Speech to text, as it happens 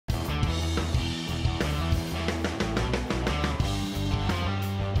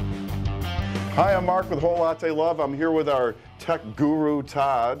Hi, I'm Mark with Whole Latte Love. I'm here with our tech guru,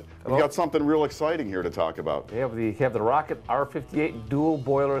 Todd. We've got something real exciting here to talk about. Yeah, we have the Rocket R58 Dual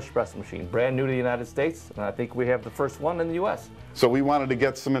Boiler Espresso machine, brand new to the United States, and I think we have the first one in the U.S. So we wanted to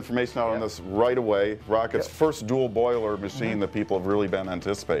get some information out on this right away. Rocket's first dual boiler machine that people have really been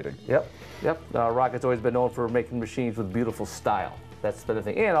anticipating. Rocket's always been known for making machines with beautiful style. That's been the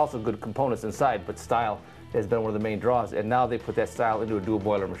thing, and also good components inside, but style has been one of the main draws, and now they put that style into a dual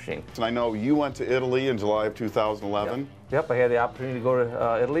boiler machine. And I know you went to Italy in July of 2011. Yep, I had the opportunity to go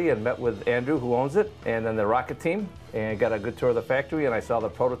to Italy and met with Andrew, who owns it, and then the Rocket team, and got a good tour of the factory, and I saw the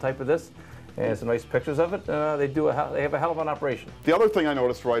prototype of this, and some nice pictures of it. They have a hell of an operation. The other thing I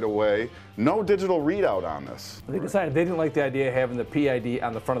noticed right away, no digital readout on this. They decided they didn't like the idea of having the PID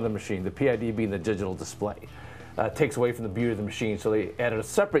on the front of the machine, the PID being the digital display. It takes away from the beauty of the machine, so they added a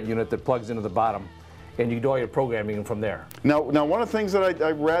separate unit that plugs into the bottom, and you can do all your programming from there. Now one of the things that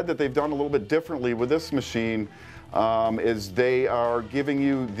I read that they've done a little bit differently with this machine is they are giving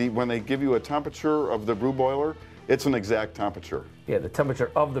you, when they give you a temperature of the brew boiler, it's an exact temperature. Yeah, the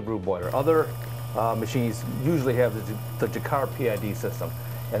temperature of the brew boiler. Other machines usually have the Jacquard PID system,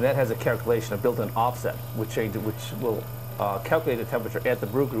 and that has a calculation, a built-in offset, which will calculate the temperature at the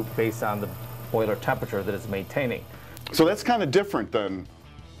brew group based on the boiler temperature that it's maintaining. So that's kind of different than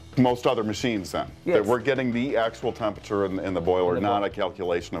most other machines then, that we're getting the actual temperature in the boiler, not a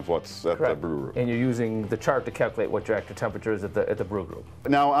calculation of what's at the brew group. And you're using the chart to calculate what your actual temperature is at the brew group.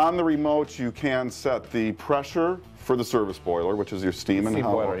 Now on the remote you can set the pressure for the service boiler, which is your steam and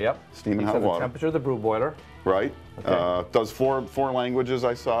hot water. Steam and hot water. The temperature of the brew boiler. Right. Does four languages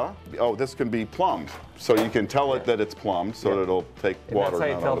I saw. Oh, this can be plumbed, so you can tell it that it's plumbed, so that it'll take water.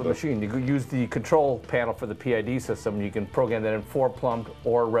 That's how you tell the machine. You use the control panel for the PID system. You can program that in for plumbed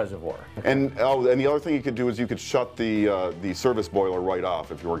or reservoir. And the other thing you could do is you could shut the service boiler right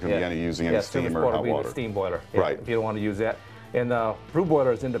off if you weren't going to be using any steam or hot water. The steam boiler. Right. If you don't want to use that. And the brew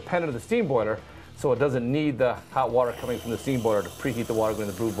boiler is independent of the steam boiler, so it doesn't need the hot water coming from the steam boiler to preheat the water going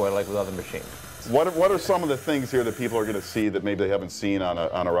to the brew boiler like with other machines. What are some of the things here that people are going to see that maybe they haven't seen on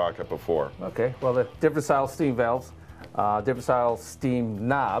a Rocket before? Okay, well, the different style steam valves, different style steam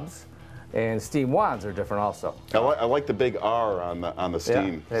knobs, and steam wands are different also. I like the big R on the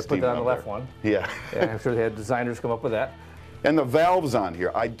steam. Yeah, they put that on the left one. Yeah. I'm sure they had designers come up with that. And the valves on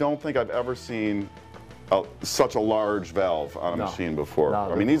here, I don't think I've ever seen such a large valve on a machine before.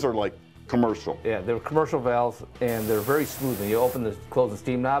 I mean, these are like commercial. Yeah, they're commercial valves, and they're very smooth. When you open and close the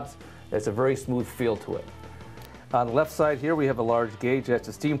steam knobs, it's a very smooth feel to it. On the left side here, we have a large gauge. That's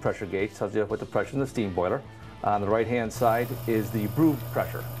a steam pressure gauge, tells you what the pressure in the steam boiler. On the right-hand side is the brew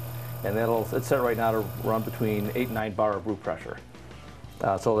pressure, and it's set right now to run between 8 and 9 bar of brew pressure.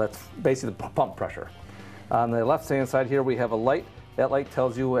 So that's basically the pump pressure. On the left-hand side here, we have a light. That light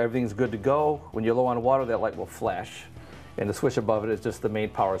tells you everything's good to go. When you're low on water, that light will flash, and the switch above it is just the main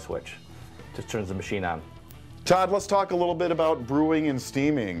power switch. Just turns the machine on. Todd, let's talk a little bit about brewing and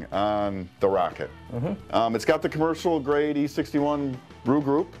steaming on the Rocket. It's got the commercial grade E61 brew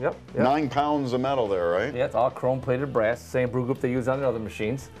group. Yep. 9 pounds of metal there, right? Yeah, it's all chrome plated brass, same brew group they use on the other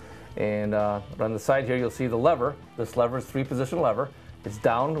machines. And on the side here, you'll see the lever. This lever is 3-position lever. It's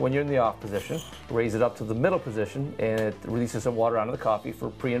down when you're in the off position. Raise it up to the middle position, and it releases some water onto the coffee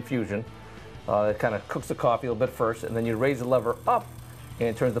for pre-infusion. It kind of cooks the coffee a little bit first, and then you raise the lever up, and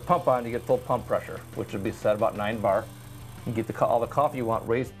it turns the pump on. You get full pump pressure, which would be set about 9 bar. You get all the coffee you want.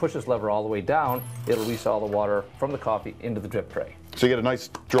 Push this lever all the way down. It'll release all the water from the coffee into the drip tray. So you get a nice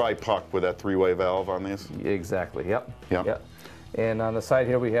dry puck with that 3-way valve on these? Exactly. Yep. And on the side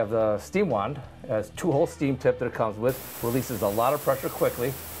here we have the steam wand. It has 2-hole steam tip that it comes with. Releases a lot of pressure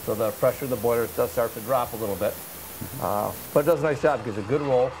quickly, so the pressure in the boiler does start to drop a little bit. But it does a nice job. It gives a good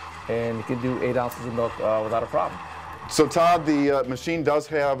roll, and you can do 8 ounces of milk without a problem. So Todd, the machine does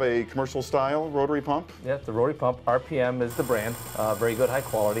have a commercial style rotary pump? Yeah, it's a rotary pump. RPM is the brand. Very good, high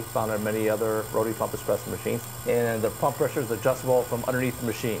quality. Found on many other rotary pump espresso machines. And the pump pressure is adjustable from underneath the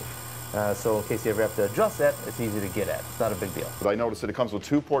machine. So in case you ever have to adjust that, it's easy to get at. It's not a big deal. But I noticed that it comes with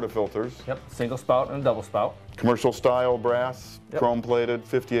 2 portafilters. Yep, single spout and a double spout. Commercial style brass, chrome plated,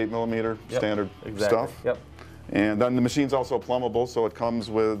 58mm standard stuff. Yep. And then the machine's also plumbable, so it comes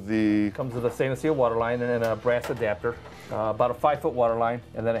with the... Comes with a stainless steel water line and a brass adapter, about a 5-foot water line,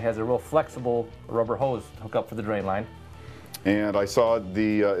 and then it has a real flexible rubber hose to hook up for the drain line. And I saw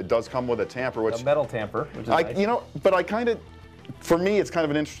it does come with a tamper, which... A metal tamper, which is nice. You know, but I kind of... For me, it's kind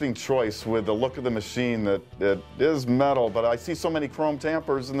of an interesting choice with the look of the machine that it is metal, but I see so many chrome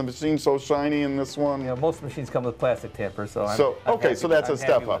tampers and the machine's so shiny in this one. Yeah, most machines come with plastic tampers, so so that's a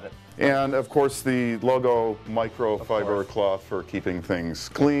step up. And of course the logo microfiber cloth for keeping things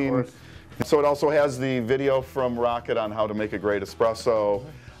clean. So it also has the video from Rocket on how to make a great espresso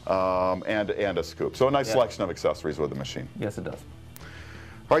and a scoop. So a nice selection of accessories with the machine. Yes, it does.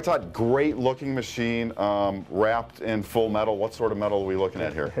 All right, Todd, great looking machine, wrapped in full metal. What sort of metal are we looking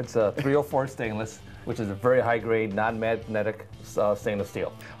at here? It's a 304 stainless, which is a very high grade, non-magnetic stainless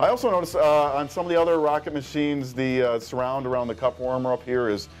steel. I also noticed on some of the other Rocket machines, the surround around the cup warmer up here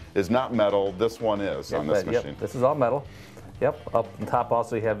is not metal. This one is on this machine. Yep, this is all metal. Yep, up on top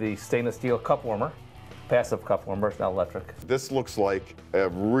also you have the stainless steel cup warmer, passive cup warmer, it's not electric. This looks like a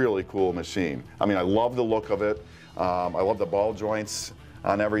really cool machine. I mean, I love the look of it. I love the ball joints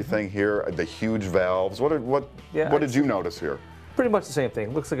on everything here, the huge valves. What did you notice here? Pretty much the same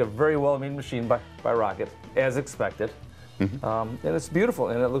thing. Looks like a very well-made machine by Rocket, as expected. And it's beautiful,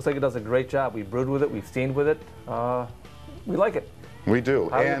 and it looks like it does a great job. We brewed with it, we've steamed with it. We like it. We do.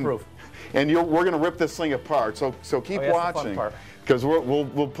 Highly approved. And we're going to rip this thing apart, so keep watching, because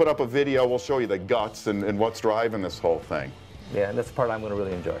we'll put up a video. We'll show you the guts and what's driving this whole thing. Yeah, and that's the part I'm going to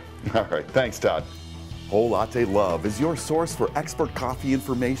really enjoy. All right, thanks, Todd. Whole Latte Love is your source for expert coffee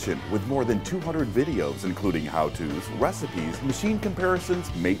information with more than 200 videos, including how-tos, recipes, machine comparisons,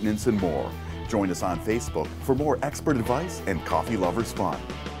 maintenance, and more. Join us on Facebook for more expert advice and coffee lovers fun.